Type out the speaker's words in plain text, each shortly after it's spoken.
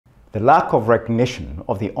The lack of recognition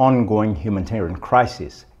of the ongoing humanitarian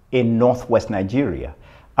crisis in northwest Nigeria,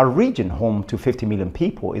 a region home to 50 million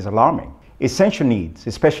people, is alarming. Essential needs,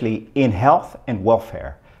 especially in health and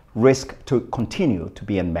welfare, risk to continue to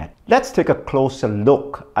be unmet. Let's take a closer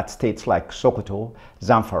look at states like Sokoto,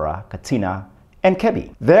 Zamfara, Katsina, and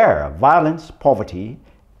Kebbi. There, violence, poverty,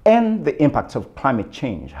 and the impacts of climate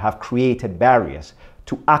change have created barriers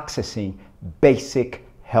to accessing basic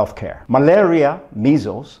healthcare. Malaria,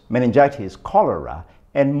 measles, meningitis, cholera,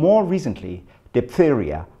 and more recently,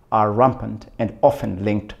 diphtheria are rampant and often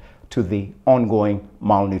linked to the ongoing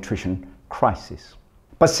malnutrition crisis.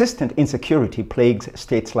 Persistent insecurity plagues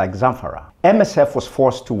states like Zamfara. MSF was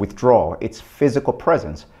forced to withdraw its physical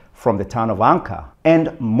presence from the town of Anka,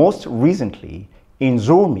 and most recently, in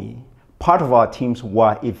Zurmi, part of our teams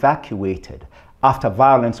were evacuated after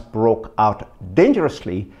violence broke out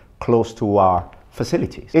dangerously close to our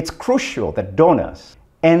facilities. It's crucial that donors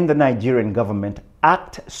and the Nigerian government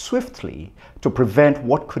act swiftly to prevent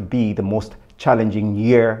what could be the most challenging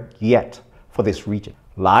year yet for this region.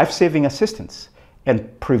 Life-saving assistance and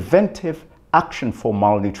preventive action for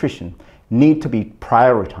malnutrition need to be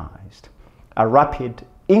prioritized. A rapid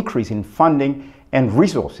increase in funding and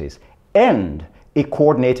resources and a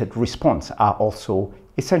coordinated response are also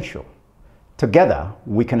essential. Together,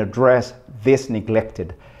 we can address this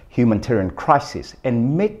neglected humanitarian crisis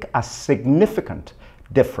and make a significant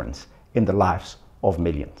difference in the lives of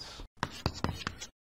millions.